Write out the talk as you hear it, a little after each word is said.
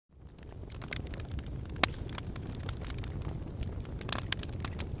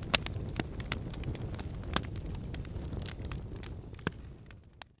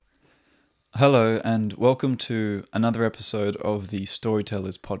Hello, and welcome to another episode of the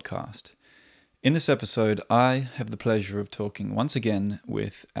Storytellers podcast. In this episode, I have the pleasure of talking once again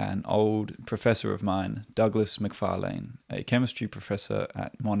with an old professor of mine, Douglas MacFarlane, a chemistry professor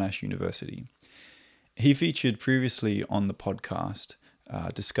at Monash University. He featured previously on the podcast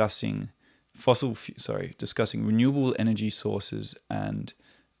discussing renewable energy sources and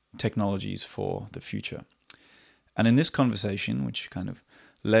technologies for the future. And in this conversation, which kind of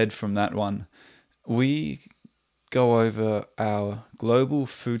led from that one, we go over our global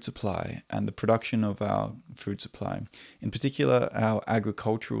food supply and the production of our food supply, in particular our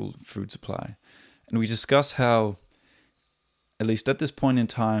agricultural food supply. And we discuss how, at least at this point in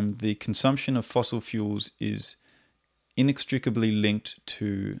time, the consumption of fossil fuels is inextricably linked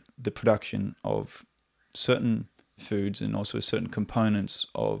to the production of certain foods and also certain components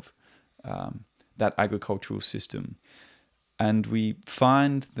of that agricultural system. And we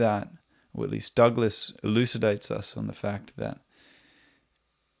find that, or at least Douglas elucidates us on the fact that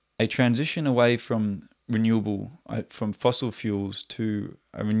a transition away from from fossil fuels to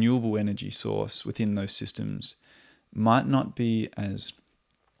a renewable energy source within those systems might not be as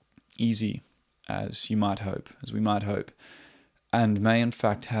easy as we might hope, and may in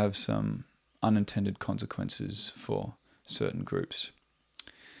fact have some unintended consequences for certain groups.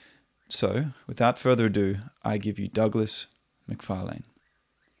 So, without further ado, I give you Douglas MacFarlane.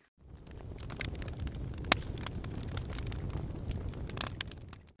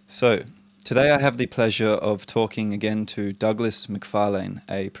 So, today I have the pleasure of talking again to Douglas MacFarlane,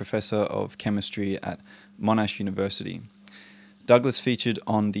 a professor of chemistry at Monash University. Douglas featured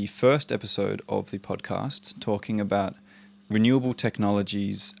on the first episode of the podcast talking about renewable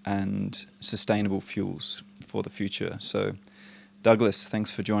technologies and sustainable fuels for the future. So, Douglas,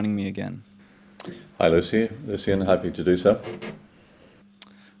 thanks for joining me again. Hi, Lucian, happy to do so.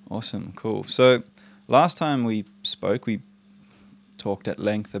 Awesome, cool. So last time we spoke, we talked at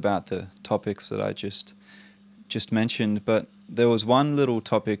length about the topics that I just mentioned, but there was one little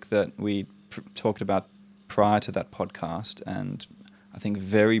topic that we talked about prior to that podcast, and I think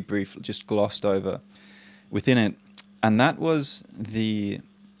very briefly just glossed over within it, and that was the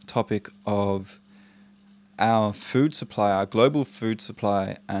topic of our food supply, our global food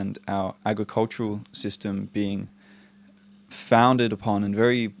supply, and our agricultural system being founded upon and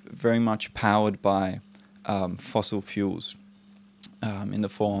very, very much powered by fossil fuels in the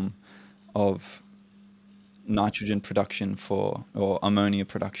form of nitrogen production or ammonia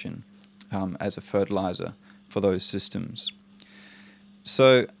production as a fertiliser for those systems.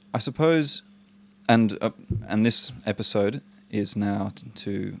 So I suppose, and this episode is now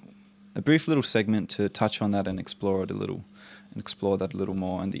to a brief little segment to touch on that and explore that a little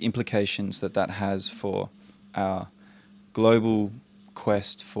more, and the implications that has for our global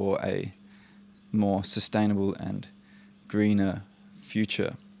quest for a more sustainable and greener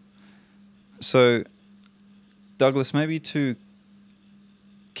future. So, Douglas, maybe to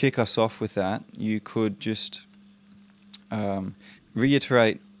kick us off with that, you could just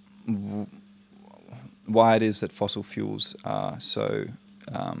reiterate why it is that fossil fuels are so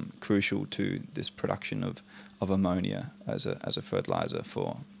crucial to this production of ammonia as a fertilizer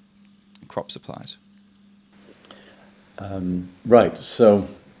for crop supplies. Right, so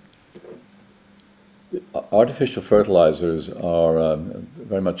artificial fertilizers are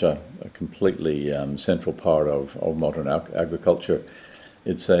very much a completely central part of modern agriculture.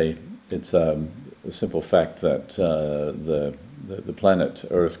 It's a simple fact that the planet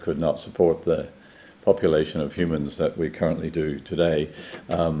Earth could not support the population of humans that we currently do today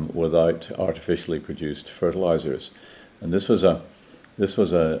without artificially produced fertilizers. And this was a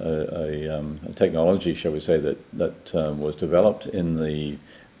technology, shall we say, that was developed in the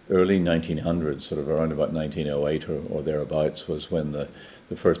early 1900s, sort of around about 1908 or thereabouts, was when the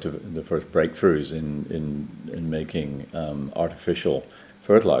first breakthroughs in making artificial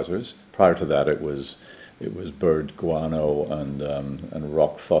fertilizers. Prior to that, it was bird guano and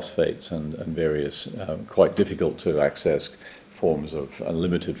rock phosphates and various quite difficult to access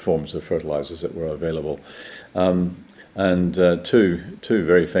limited forms of fertilizers that were available. And two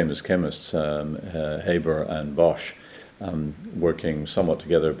very famous chemists, Haber and Bosch, working somewhat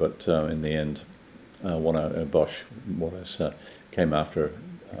together, but in the end, Bosch more or less came after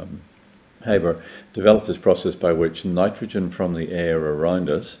Haber, developed this process by which nitrogen from the air around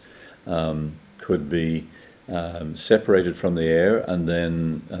us could be separated from the air and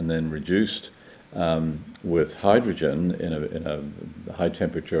then reduced with hydrogen in a high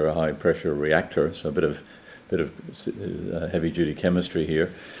temperature, high pressure reactor. So a bit of heavy duty chemistry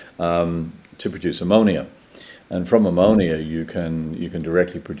here to produce ammonia. And from ammonia, you can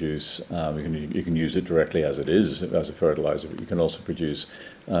directly produce. You can use it directly as it is as a fertilizer, but you can also produce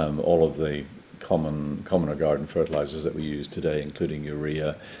all of the commoner garden fertilizers that we use today, including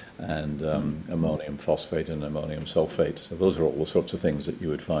urea and ammonium phosphate and ammonium sulfate. So those are all the sorts of things that you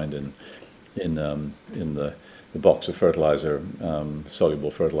would find in the box of fertilizer,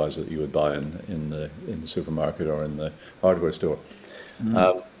 soluble fertilizer that you would buy in the supermarket or in the hardware store.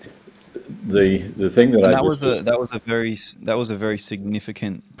 Um, the thing that And I that was just a very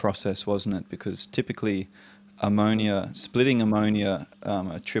significant process, wasn't it? Because typically, splitting ammonia,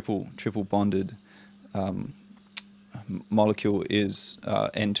 a triple bonded molecule is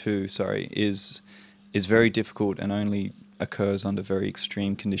N2, sorry, is very difficult and only occurs under very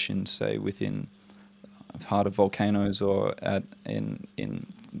extreme conditions, say within heart of volcanoes or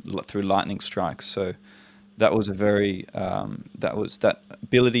through lightning strikes. So that was that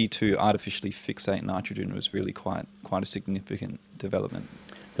ability to artificially fixate nitrogen was really quite a significant development.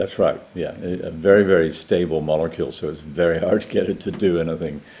 That's right. Yeah, a very, very stable molecule, so it's very hard to get it to do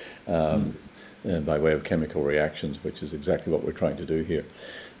anything by way of chemical reactions, which is exactly what we're trying to do here.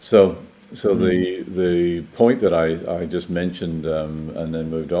 So, the point that I just mentioned and then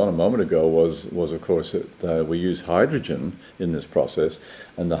moved on a moment ago was of course that we use hydrogen in this process,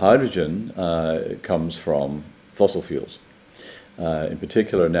 and the hydrogen comes from fossil fuels. In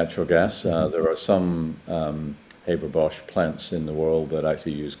particular, natural gas. There are some Haber-Bosch plants in the world that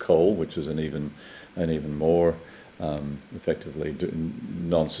actually use coal, which is an even more effectively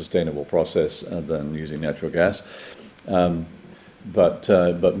non-sustainable process than using natural gas. But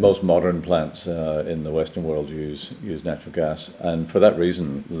most modern plants in the Western world use natural gas, and for that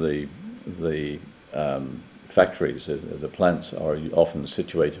reason, the factories, the plants are often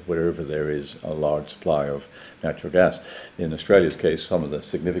situated wherever there is a large supply of natural gas. In Australia's case, some of the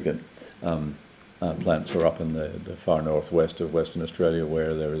significant plants are up in the far northwest of Western Australia,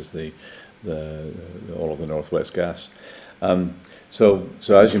 where there is all of the northwest gas. So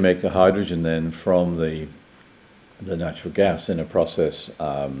as you make the hydrogen then from the natural gas in a process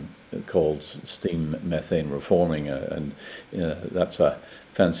called steam methane reforming, and that's a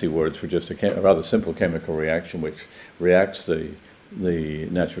fancy word for just a rather simple chemical reaction which reacts the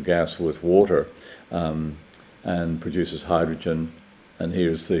natural gas with water and produces hydrogen. And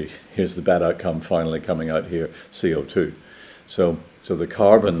here's the bad outcome finally coming out here: CO2. So the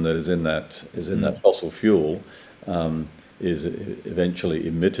carbon that is in that fossil fuel is eventually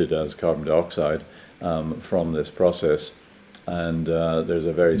emitted as carbon dioxide from this process, and there's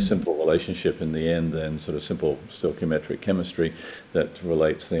a very simple relationship in the end, then sort of simple stoichiometric chemistry that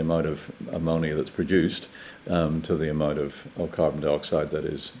relates the amount of ammonia that's produced to the amount of carbon dioxide that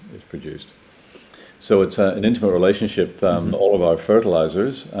is produced. So it's an intimate relationship. All of our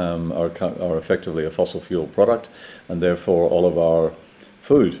fertilizers are effectively a fossil fuel product, and therefore all of our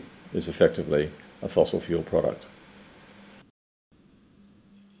food is effectively a fossil fuel product.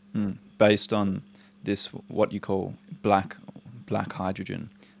 Based on this, what you call black hydrogen,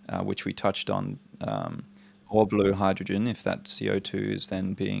 which we touched on, or blue hydrogen, if that CO2 is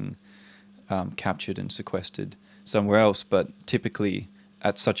then being captured and sequestered somewhere else, but typically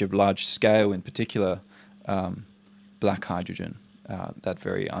at such a large scale, in particular, black hydrogen, that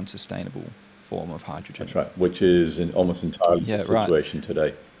very unsustainable form of hydrogen. That's right, which is almost entirely the situation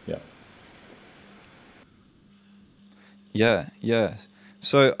today. Yeah.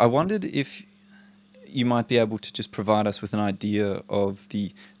 So I wondered if you might be able to just provide us with an idea of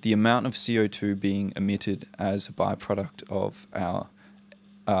the amount of CO2 being emitted as a byproduct of our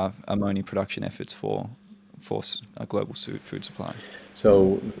ammonia production efforts for a global food supply.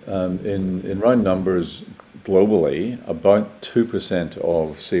 So in round numbers, globally, about 2%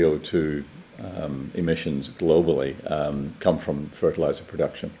 of CO2 emissions globally come from fertilizer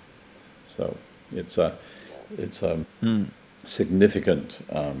production. So it's a significant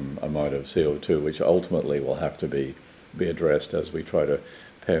amount of CO2, which ultimately will have to be addressed as we try to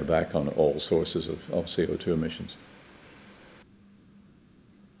pare back on all sources of CO2 emissions.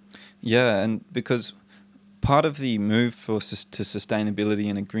 Yeah, and because part of the move to sustainability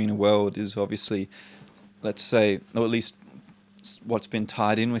in a greener world is obviously, let's say, or at least what's been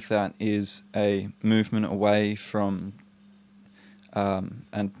tied in with that is a movement away from,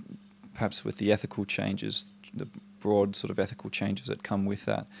 and perhaps with the ethical changes, the broad sort of ethical changes that come with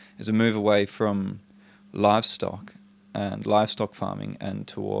that, is a move away from livestock farming and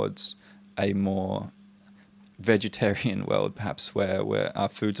towards a more vegetarian world, perhaps where our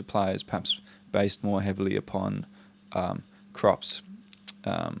food supply is perhaps based more heavily upon crops,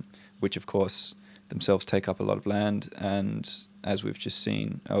 which of course themselves take up a lot of land, and as we've just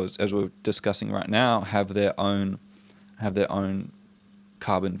seen, as we're discussing right now, have their own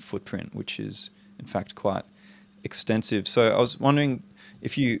carbon footprint, which is in fact quite extensive. So I was wondering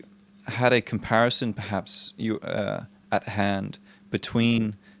if you had a comparison, perhaps you at hand,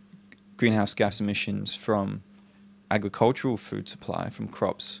 between greenhouse gas emissions from agricultural food supply, from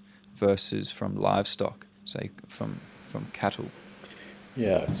crops, versus from livestock, say from cattle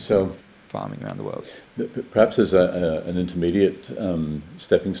Yeah. So farming around the world. perhaps as an intermediate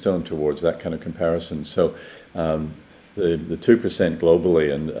stepping stone towards that kind of comparison. So the 2%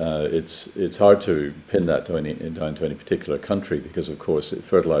 globally, and it's hard to pin that down to any particular country because, of course,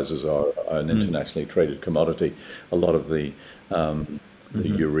 fertilizers are an internationally traded commodity. A lot of the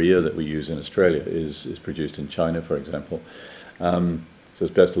urea that we use in Australia is produced in China, for example. So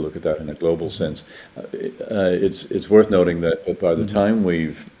it's best to look at that in a global sense. It's worth noting that by the time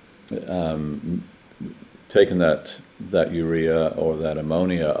we've taken that urea or that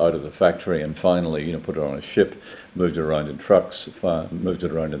ammonia out of the factory and finally, put it on a ship, moved it around in trucks, moved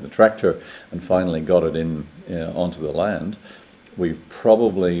it around in the tractor, and finally got it onto the land, we've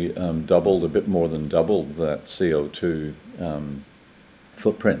probably doubled, a bit more than doubled that CO2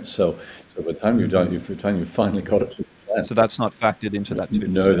 footprint. So by the time you've finally got it to the land, So that's not factored into that 2%.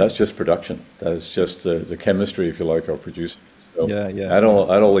 no, that's just production. That is just the chemistry, if you like, of producing. So Yeah. add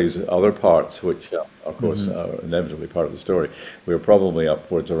all these other parts, which of course are inevitably part of the story. We're probably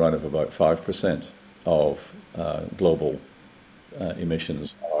upwards around of about 5% of global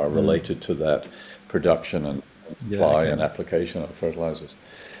emissions are related to that production and supply and application of fertilizers.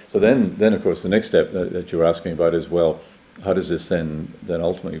 So then of course the next step that you're asking about is, well, how does this then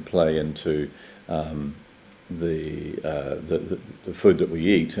ultimately play into the food that we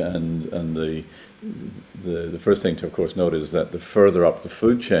eat, and the first thing to, of course, note is that the further up the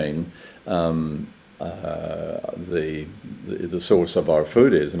food chain the source of our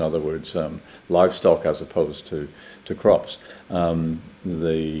food is, in other words, livestock as opposed to crops,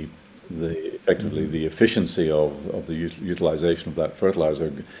 effectively the efficiency of the utilization of that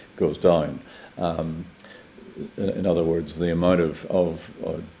fertilizer goes down. In other words, the amount of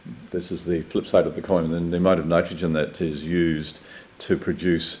this is the flip side of the coin, and the amount of nitrogen that is used to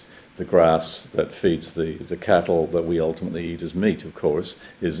produce the grass that feeds the cattle that we ultimately eat as meat, of course,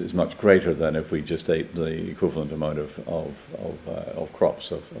 is much greater than if we just ate the equivalent amount of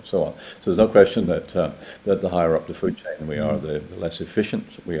crops, of so on. So there's no question that the higher up the food chain we are, the less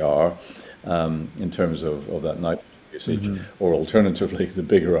efficient we are in terms of that nitrogen usage, or alternatively, the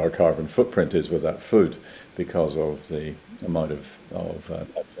bigger our carbon footprint is with that food, because of the amount of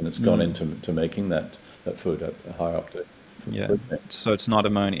nitrogen that's gone into making that food at high up the food chain. So it's not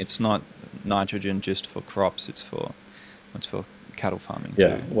ammonia. It's not nitrogen just for crops. It's for cattle farming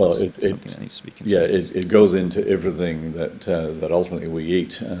too. Well, it's something that needs to be considered. It goes into everything that ultimately we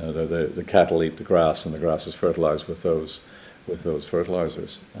eat. The cattle eat the grass, and the grass is fertilized with those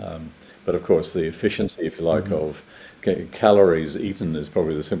fertilizers. But of course, the efficiency, if you like, of calories eaten is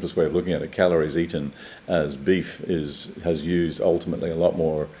probably the simplest way of looking at it. Calories eaten as beef has used ultimately a lot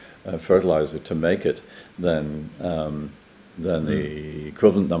more fertilizer to make it than the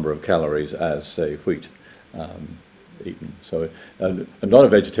equivalent number of calories as, say, wheat eaten. So I'm not a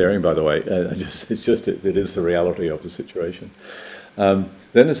vegetarian, by the way. It is the reality of the situation. Then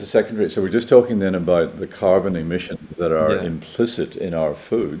there's a secondary. So we're just talking then about the carbon emissions that are implicit in our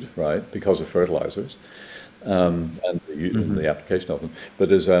food, right, because of fertilizers, and the application of them. But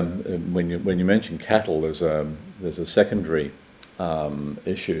there's when you mention cattle, there's a secondary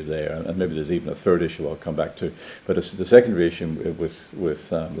issue there, and maybe there's even a third issue I'll come back to. But it's the secondary issue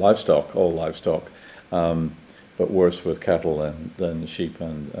with livestock, all livestock, but worse with cattle than sheep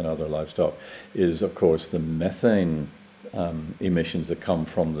and other livestock, is of course the methane emissions that come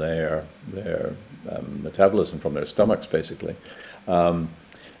from their metabolism, from their stomachs, basically.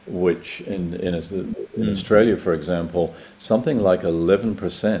 Which in Australia, for example, something like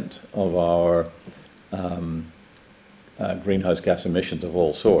 11% of our greenhouse gas emissions of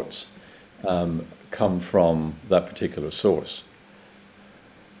all sorts come from that particular source.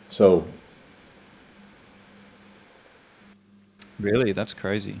 So, really, that's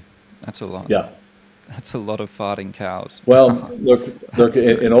crazy. That's a lot. Yeah. That's a lot of farting cows. Well, look.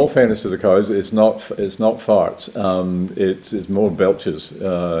 In all fairness to the cows, it's not farts. It's more belches.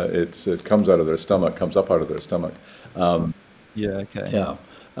 It comes out of their stomach, comes up out of their stomach. Yeah. Okay. Yeah.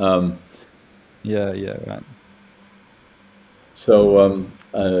 Yeah. Right. So,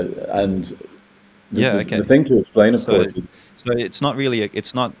 and Okay. the thing to explain, of course, is So it's not really a.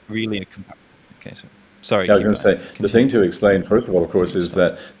 Okay. So. Sorry, Yeah, I was keep going to going. say the thing Continue. to explain, first of all, of I course, is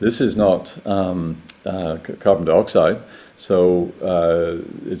interrupted. that this is not carbon dioxide. So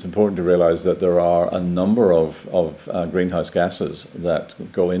it's important to realize that there are a number of greenhouse gases that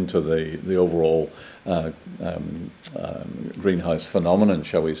go into the overall greenhouse phenomenon,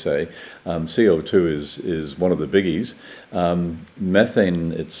 shall we say. CO2 is one of the biggies.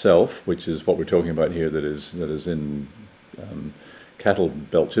 Methane itself, which is what we're talking about here, that is in cattle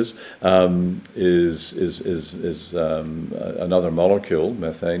belches, is another molecule,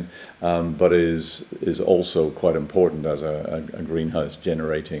 methane, but is also quite important as a greenhouse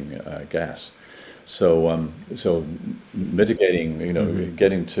generating gas. So mitigating, Hmm.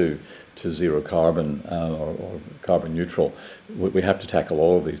 getting to zero carbon, or carbon neutral, we have to tackle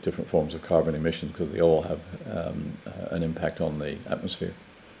all of these different forms of carbon emissions because they all have an impact on the atmosphere.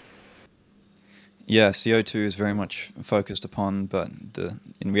 Yeah, CO2 is very much focused upon, but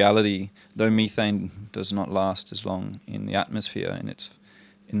in reality, though methane does not last as long in the atmosphere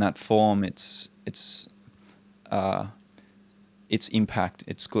in that form, uh, its impact,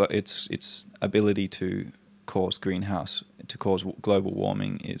 its ability to cause global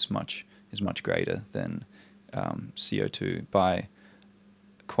warming is much greater than CO2 by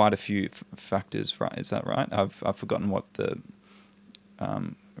quite a few factors. Right? Is that right? I've forgotten what the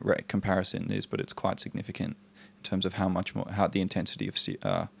comparison is, but it's quite significant in terms of how the intensity of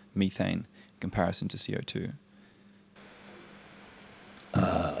methane in comparison to CO2.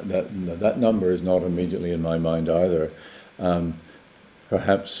 That number is not immediately in my mind either. Um,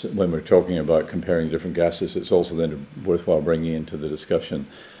 Perhaps when we're talking about comparing different gases, it's also then worthwhile bringing into the discussion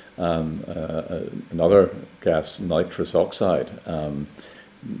another gas, nitrous oxide.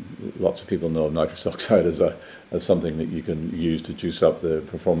 Lots of people know of nitrous oxide as something that you can use to juice up the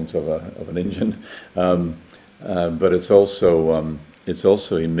performance of an engine, but it's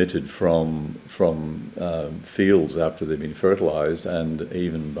also emitted from fields after they've been fertilized, and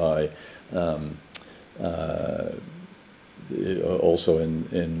even by also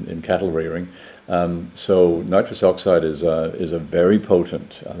in cattle rearing. So nitrous oxide is a very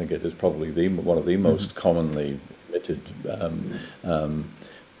potent. I think it is probably one of the Hmm. most commonly emitted Hmm.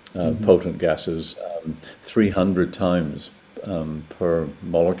 potent gases, 300 times per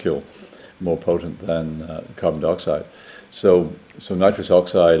molecule more potent than carbon dioxide. So nitrous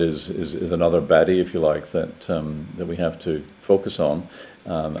oxide is another baddie, if you like, that we have to focus on.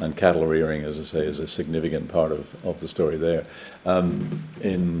 And cattle rearing, as I say, is a significant part of the story there.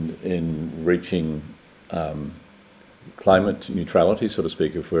 In reaching climate neutrality, so to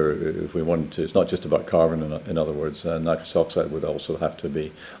speak, if we want to, it's not just about carbon. In other words, nitrous oxide would also have to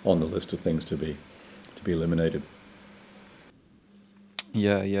be on the list of things to be eliminated.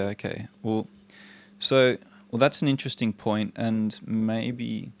 Yeah, yeah, okay. So, well, that's an interesting point, and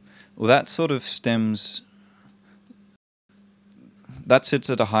maybe, well, that sort of stems, that sits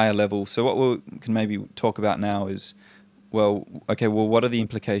at a higher level. So, what we can maybe talk about now is, well, okay, well, what are the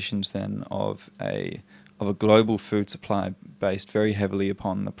implications then of a global food supply based very heavily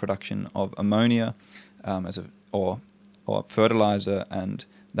upon the production of ammonia, as a or fertilizer, and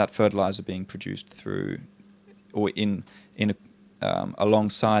that fertilizer being produced through or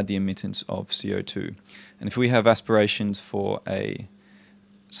alongside the emittance of CO2. And if we have aspirations for a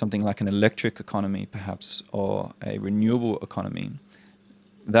something like an electric economy, perhaps, or a renewable economy,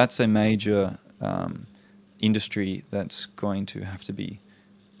 that's a major industry that's going to have to be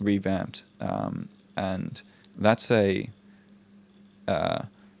revamped, and that's a uh,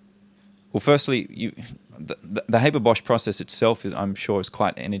 well. Firstly, the Haber-Bosch process itself is, I'm sure, is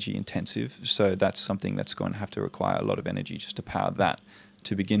quite energy intensive. So that's something that's going to have to require a lot of energy just to power that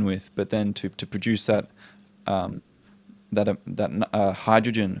to begin with. But then to produce um, that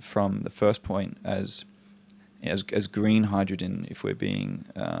hydrogen from the first point as green hydrogen, if we're being,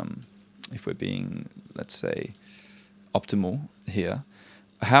 let's say, optimal here.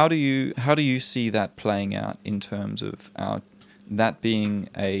 How do you see that playing out in terms of that being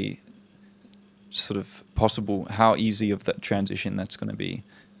a sort of possible, how easy of that transition that's going to be,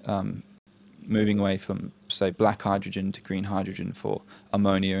 um, moving away from, say, black hydrogen to green hydrogen for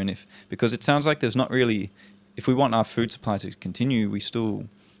ammonia, and if because it sounds like there's not really, if we want our food supply to continue, we still,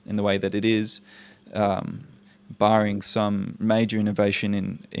 in the way that it is, um, barring some major innovation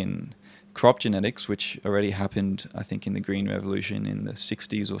in crop genetics, which already happened, I think, in the Green Revolution in the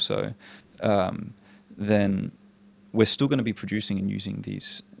 60s or so, um, then we're still going to be producing and using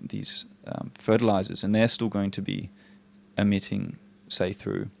these fertilizers, and they're still going to be emitting, say,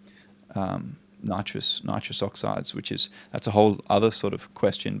 through nitrous oxides, that's a whole other sort of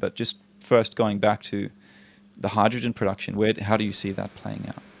question. But just first going back to the hydrogen production, how do you see that playing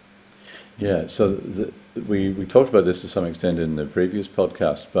out? Yeah, so we talked about this to some extent in the previous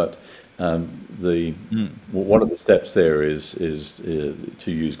podcast, but the Mm. one of the steps there is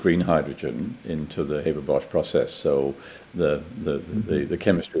to use green hydrogen into the Haber-Bosch process. So Hmm. the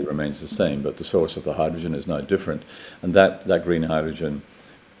chemistry remains the same, but the source of the hydrogen is now different, and that green hydrogen.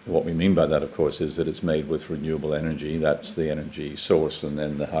 What we mean by that, of course, is that it's made with renewable energy. That's the energy source, and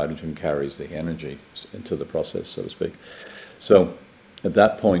then the hydrogen carries the energy into the process, so to speak. So at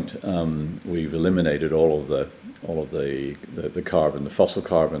that point, we've eliminated all of the carbon, the fossil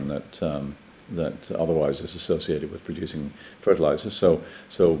carbon that otherwise is associated with producing fertilizer.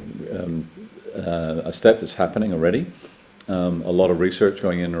 A step that's happening already. A lot of research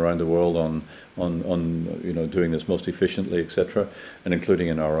going in around the world on doing this most efficiently, etc., and including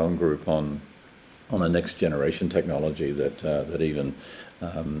in our own group on a next generation technology that even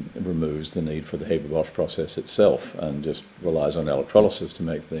removes the need for the Haber-Bosch process itself and just relies on electrolysis to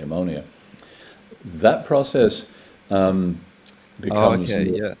make the ammonia. That process Oh, becomes okay.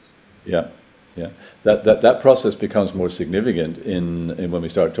 more, Yes. yeah, yeah. That process becomes more significant in when we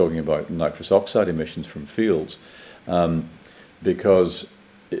start talking about nitrous oxide emissions from fields, because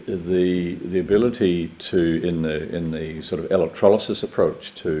the ability to in the sort of electrolysis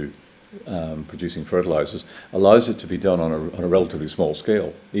approach to producing fertilizers allows it to be done on a relatively small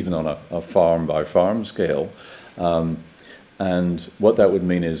scale, even on a farm by farm scale. And what that would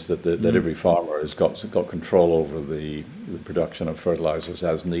mean is that Mm. every farmer has got control over the production of fertilizers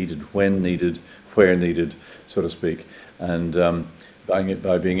as needed, when needed, where needed, so to speak. And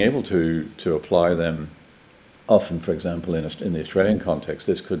by being able to apply them often, for example, in the Australian context,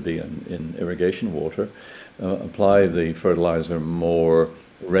 this could be in irrigation water, apply the fertilizer more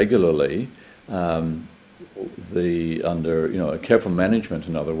regularly. Um, under a careful management,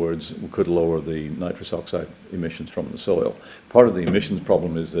 in other words, could lower the nitrous oxide emissions from the soil. Part of the emissions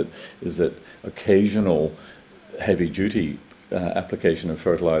problem is that occasional heavy duty application of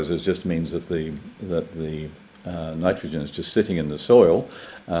fertilizers just means that the nitrogen is just sitting in the soil,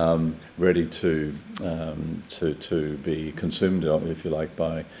 ready to be consumed, if you like,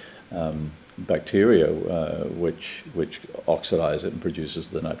 by bacteria, which oxidize it and produces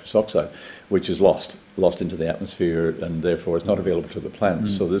the nitrous oxide, which is lost into the atmosphere and therefore is not available to the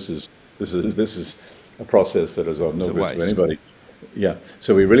plants. Mm. So this is a process that is of no It's a good to waste. anybody. Yeah,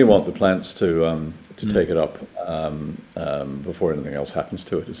 so we really want the plants to Mm. take it up before anything else happens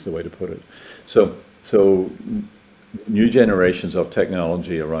to it. Is the way to put it. So new generations of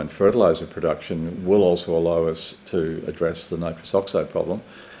technology around fertilizer production will also allow us to address the nitrous oxide problem.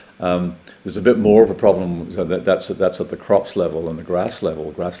 There's a bit more of a problem, so that's at the crops level and the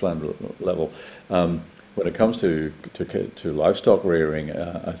grassland level. When it comes to livestock rearing,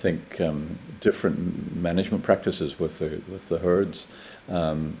 I think different management practices with the herds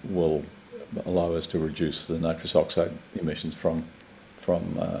will allow us to reduce the nitrous oxide emissions from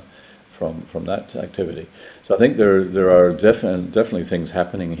uh, from that activity. So I think there are definitely things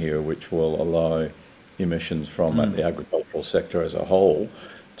happening here which will allow emissions from Mm. the agricultural sector as a whole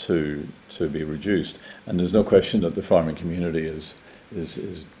to be reduced. And there's no question that the farming community is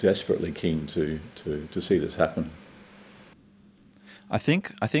desperately keen to see this happen. I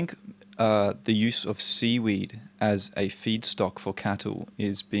think the use of seaweed as a feedstock for cattle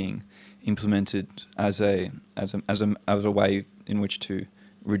is being implemented as a way in which to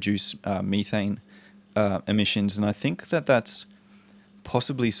reduce methane emissions, and I think that that's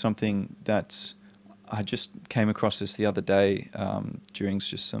possibly something that I just came across this the other day during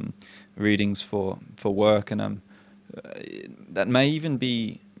just some readings for work, and uh, that may even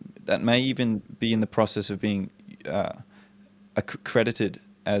be in the process of being uh, credited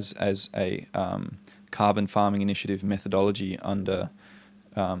as a carbon farming initiative methodology under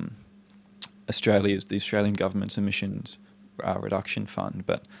um, the Australian government's emissions reduction fund.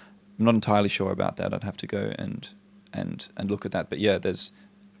 But I'm not entirely sure about that. I'd have to go and look at that. But yeah, there's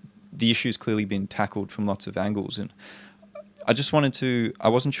the issue's clearly been tackled from lots of angles, and I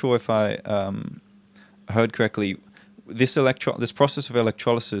wasn't sure if I heard correctly. This process of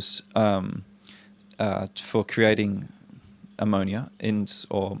electrolysis for creating ammonia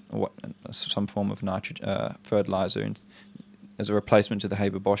or what some form of nitrogen fertilizer as a replacement to the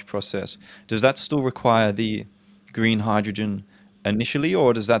Haber-Bosch process. Does that still require the green hydrogen initially,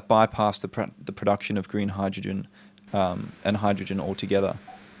 or does that bypass the production of green hydrogen and hydrogen altogether?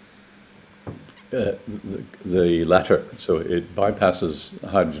 The latter, so it bypasses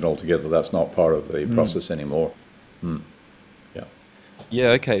hydrogen altogether. That's not part of the Mm. process anymore. Yeah. Yeah.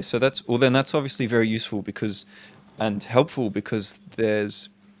 Okay. So that's obviously very useful and helpful because there's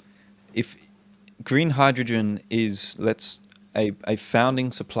if green hydrogen is let's a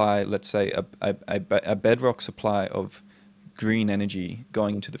founding supply, let's say a bedrock supply of green energy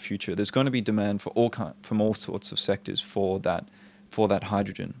going into the future, there's going to be demand for from all sorts of sectors for that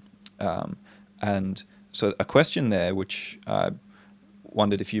hydrogen. And so a question there, which I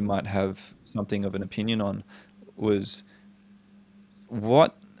wondered if you might have something of an opinion on, was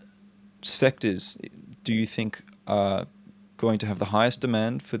what sectors do you think are going to have the highest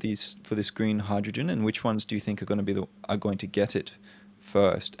demand for this green hydrogen, and which ones do you think are going to get it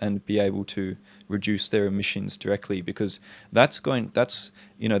first and be able to reduce their emissions directly? Because there's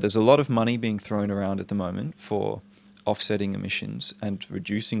a lot of money being thrown around at the moment for offsetting emissions and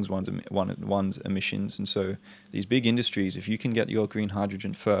reducing one's emissions. And so these big industries, if you can get your green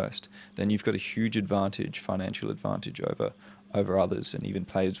hydrogen first, then you've got a huge financial advantage over others, and even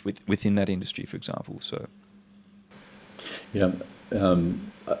players within that industry, for example. So Yeah,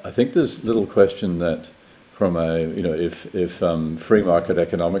 I think there's little question that from if free market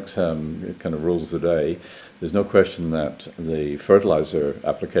economics kind of rules the day, there's no question that the fertilizer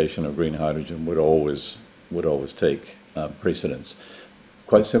application of green hydrogen would always take precedence.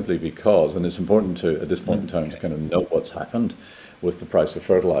 Quite simply because, and it's important to at this point in time to kind of note what's happened with the price of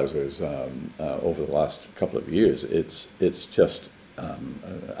fertilizers over the last couple of years. It's just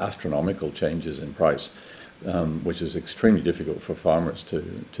astronomical changes in price, which is extremely difficult for farmers to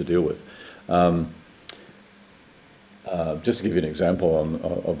deal with. Just to give you an example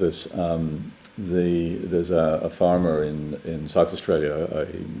of this, there's a farmer in South Australia,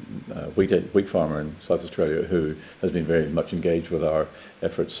 a wheat farmer in South Australia, who has been very much engaged with our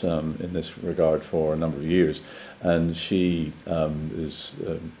efforts in this regard for a number of years, and she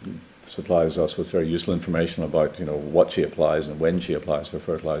supplies us with very useful information about what she applies and when she applies for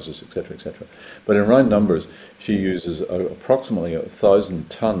fertilizers, etc., etc. But in round numbers, she uses approximately 1,000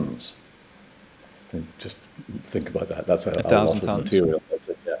 tons. Just think about that. That's a lot of tons. material.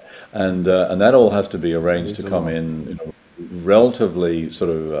 Yeah. And that all has to be arranged to come in relatively sort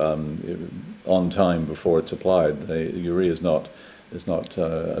of on time before it's applied. The urea is not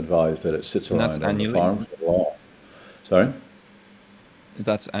advised that it sits around on the farm for long. Sorry?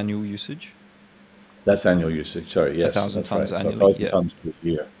 That's annual usage? That's annual usage, sorry, yes. 1,000 tons right. annually? So 1,000 tons per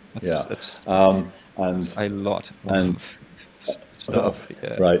year. That's a lot of stuff,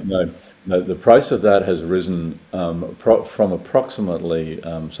 yeah. Right, no, the price of that has risen from approximately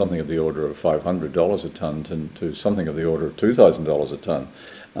something of the order of $500 a ton to something of the order of $2,000 a ton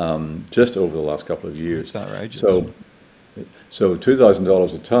just over the last couple of years. That's outrageous. So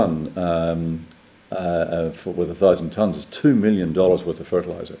 $2,000 a ton with 1,000 tons is $2 million worth of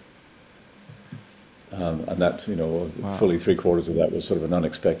fertilizer. And that, wow. Fully 3/4 of that was sort of an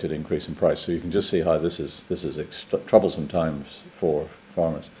unexpected increase in price. So you can just see how this is troublesome times for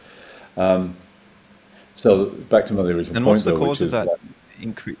farmers. So back to my original point. What's the cause of that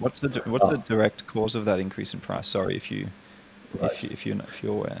increase? What's the direct cause of that increase in price? Sorry, if you're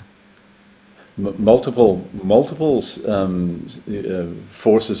aware. Multiple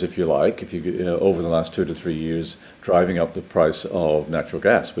forces, if you like, over the last 2 to 3 years, driving up the price of natural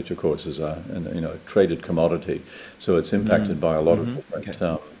gas, which of course is a traded commodity. So it's impacted by a lot of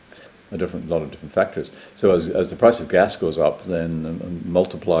different factors. So as the price of gas goes up, then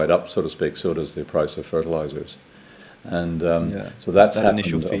multiplied up, so to speak, so does the price of fertilizers. And so that's that happened,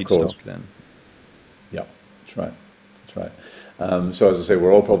 initial of course. Feedstock then. Yeah, that's right. So as I say,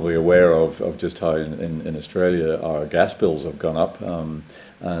 we're all probably aware of just how in Australia our gas bills have gone up,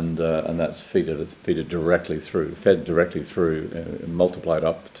 and that's fed directly through, multiplied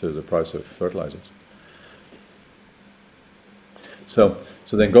up to the price of fertilizers. So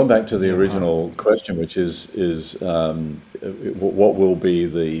then going back to the original question, which is what will be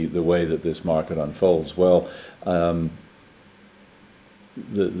the way that this market unfolds? Well,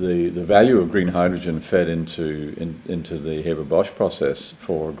 the value of green hydrogen fed into the Haber-Bosch process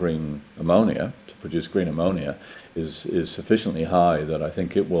for green ammonia, to produce green ammonia, is sufficiently high that I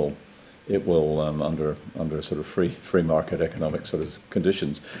think it will under sort of free market economic sort of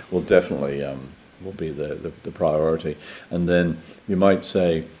conditions will definitely will be the priority. And then you might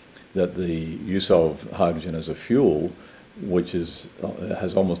say that the use of hydrogen as a fuel, which has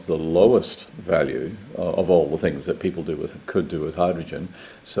almost the lowest value of all the things that people could do with hydrogen.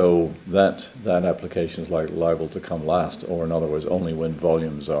 So that application is liable to come last, or in other words, only when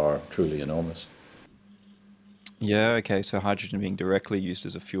volumes are truly enormous. Yeah. Okay. So hydrogen being directly used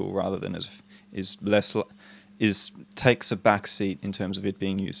as a fuel rather than takes a back seat in terms of it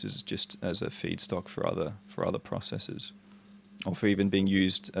being used as a feedstock for other processes, or for even being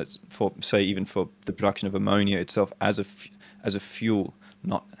used for the production of ammonia itself as a fuel,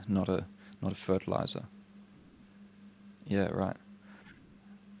 not a fertilizer. Yeah, right.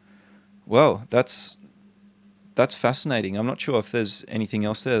 Well, that's fascinating. I'm not sure if there's anything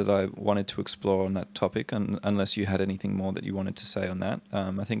else there that I wanted to explore on that topic, unless you had anything more that you wanted to say on that.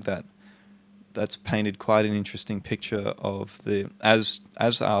 I think that's painted quite an interesting picture of the as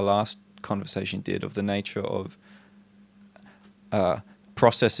our last conversation did, of the nature of uh,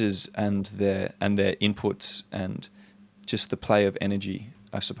 processes and their inputs, and just the play of energy,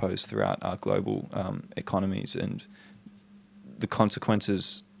 I suppose, throughout our global economies, and the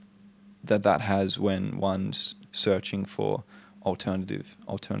consequences that has when one's searching for alternative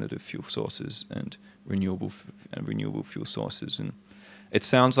fuel sources and renewable fuel sources. And it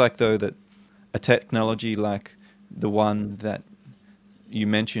sounds like, though, that a technology like the one that you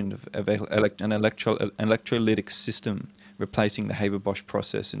mentioned of an electrolytic system replacing the Haber-Bosch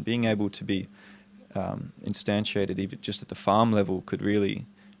process and being able to be instantiated even just at the farm level could really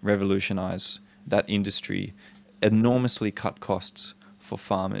revolutionize that industry, enormously cut costs for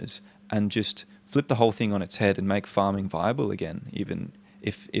farmers, and just flip the whole thing on its head and make farming viable again. Even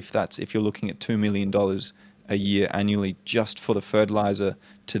if you're looking at $2 million a year annually just for the fertilizer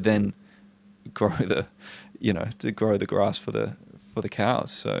to then grow the grass for the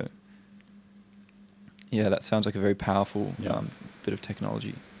cows. So yeah, that sounds like a very powerful Yeah, bit of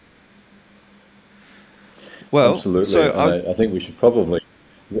technology. Well, absolutely. so And I think we should probably.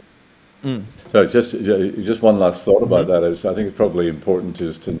 mm, So just one last thought about mhm, that is I think it's probably important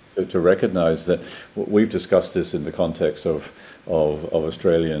to recognize that we've discussed this in the context of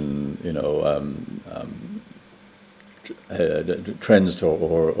Australian, trends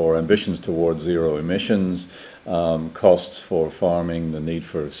or ambitions towards zero emissions, costs for farming, the need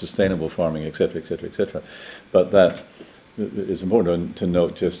for sustainable farming, et cetera, et cetera, et cetera. But that it's important to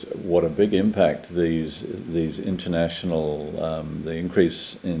note just what a big impact these international the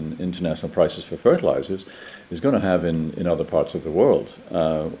increase in international prices for fertilizers is going to have in other parts of the world,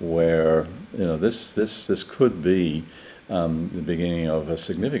 where this could be the beginning of a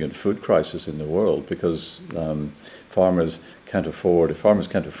significant food crisis in the world because farmers if farmers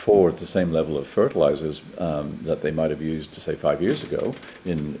can't afford the same level of fertilizers that they might have used, to say 5 years ago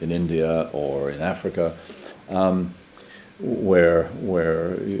in India or in Africa, where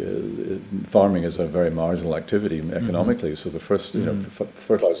farming is a very marginal activity mhm, economically. So the first, mhm,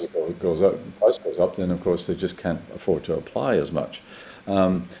 fertilizer goes up, price goes up, then of course they just can't afford to apply as much.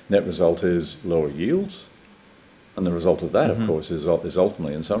 Net result is lower yields, and the result of that, of mhm, course, is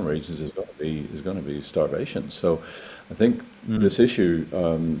ultimately in some regions is going to be starvation. So, I think mm, this issue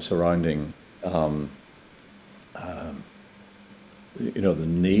surrounding the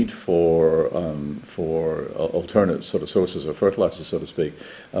need for alternate sort of sources of fertilizer, so to speak,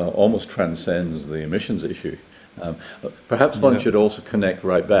 almost transcends the emissions issue. Um, Perhaps one yeah, should also connect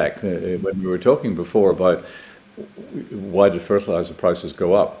right back when we were talking before about why did fertilizer prices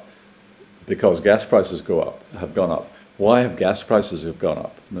go up? Because gas prices have gone up. Why have gas prices have gone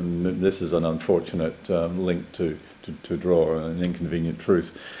up? And this is an unfortunate link to draw an inconvenient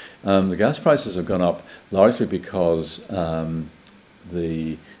truth. The gas prices have gone up largely because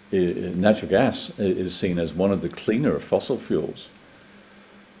the natural gas is seen as one of the cleaner fossil fuels,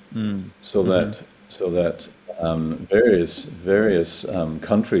 mm, so mhm, that various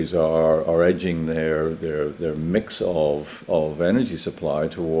countries are edging their mix of energy supply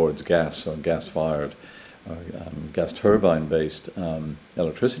towards gas or gas fired gas turbine based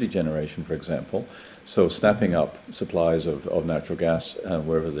electricity generation, for example. So snapping mhm, up supplies of natural gas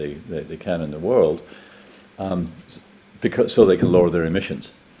wherever they can in the world, because so they can lower their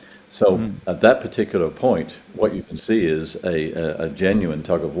emissions. So mm, at that particular point, what you can see is a genuine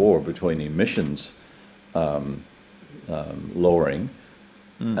tug of war between emissions lowering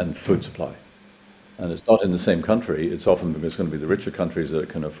mm, and food supply. And it's not in the same country. It's often it's going to be the richer countries that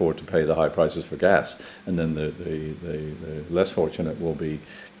can afford to pay the high prices for gas, and then the less fortunate will be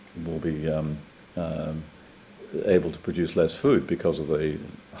able to produce less food because of the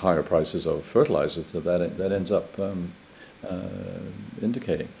higher prices of fertilizers that ends up uh,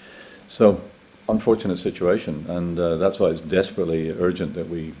 indicating. So, unfortunate situation, and that's why it's desperately urgent that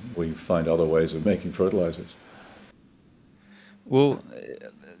we find other ways of making fertilizers. well,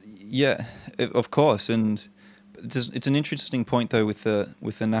 yeah, of course. And it's an interesting point, though, with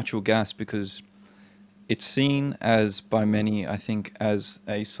the natural gas, because it's seen as by many, I think, as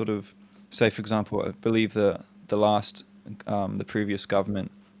a sort of, say, for example, I believe the previous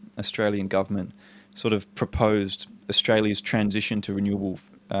government, Australian government, sort of proposed Australia's transition to renewable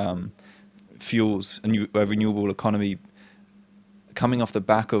um, fuels, a renewable economy, coming off the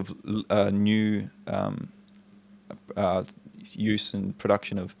back of new uh, use and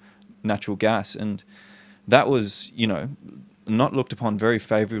production of natural gas. And that was, not looked upon very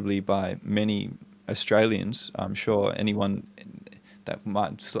favorably by many Australians. I'm sure anyone that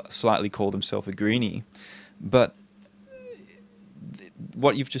might slightly call themselves a greenie. But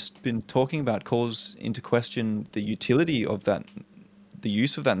what you've just been talking about calls into question the utility of that, the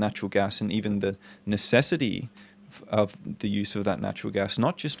use of that natural gas, and even the necessity of the use of that natural gas,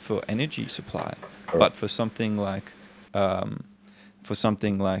 not just for energy supply, but for something like, um, for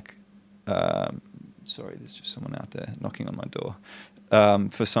something like, sorry, there's just someone out there knocking on my door.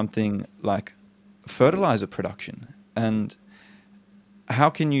 For something like fertilizer production. And how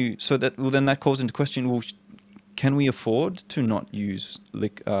can you, so that, well, then that calls into question, well, can we afford to not use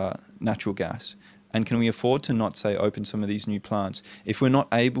natural gas? And can we afford to not, say, open some of these new plants if we're not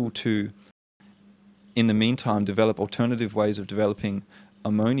able to, in the meantime, develop alternative ways of developing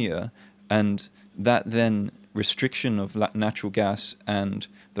ammonia? And that then restriction of natural gas and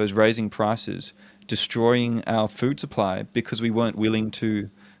those raising prices, destroying our food supply because we weren't willing to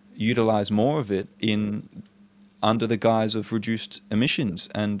utilize more of it in under the guise of reduced emissions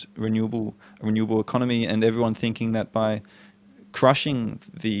and renewable economy, and everyone thinking that by crushing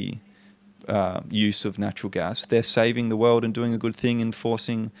the use of natural gas, they're saving the world and doing a good thing and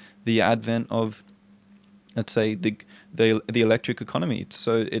forcing the advent of, let's say, the electric economy.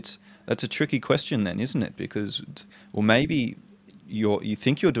 So that's a tricky question then, isn't it? Because, well, maybe you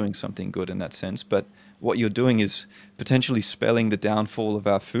think you're doing something good in that sense, but what you're doing is potentially spelling the downfall of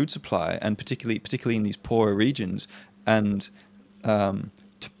our food supply, and particularly in these poorer regions, and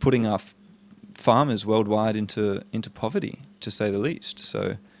putting our farmers worldwide into poverty, to say the least.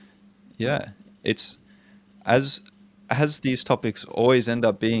 So, yeah, it's as these topics always end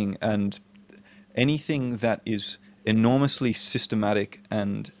up being, and anything that is enormously systematic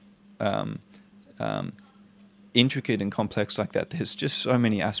and um, um, intricate and complex like that, there's just so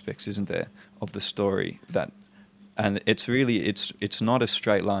many aspects, isn't there, of the story that, and it's not a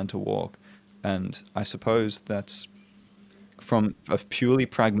straight line to walk. And I suppose that's, from a purely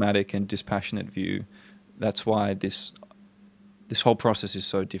pragmatic and dispassionate view, that's why this whole process is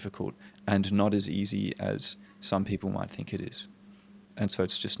so difficult and not as easy as some people might think it is. And so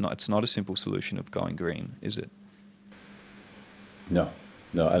it's not a simple solution of going green, is it? No,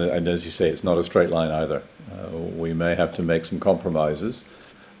 no, and as you say, it's not a straight line either. We may have to make some compromises,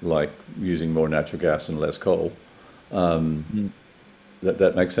 like using more natural gas and less coal. Mm.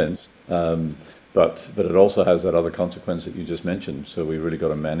 That makes sense. But it also has that other consequence that you just mentioned. So we really got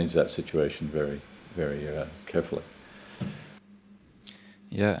to manage that situation very, very carefully.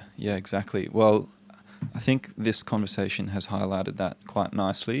 Yeah, exactly. Well, I think this conversation has highlighted that quite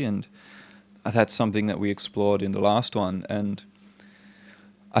nicely, and that's something that we explored in the last one. And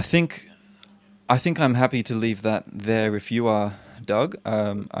I think I'm happy to leave that there if you are, Doug.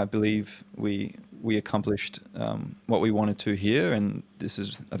 I believe we accomplished what we wanted to here, and this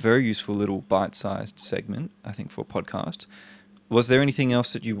is a very useful little bite-sized segment, I think, for a podcast. Was there anything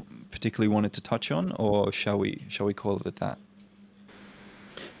else that you particularly wanted to touch on, or shall we call it at that?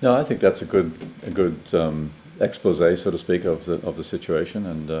 No, I think that's a good expose, so to speak, of the situation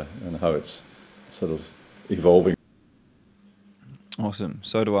and how it's sort of evolving. Awesome.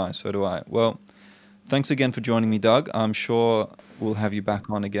 So do I. So do I. Well, thanks again for joining me, Doug. I'm sure we'll have you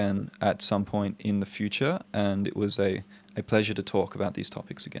back on again at some point in the future, and it was a pleasure to talk about these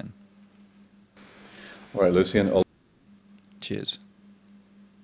topics again. All right, Lucian. Cheers.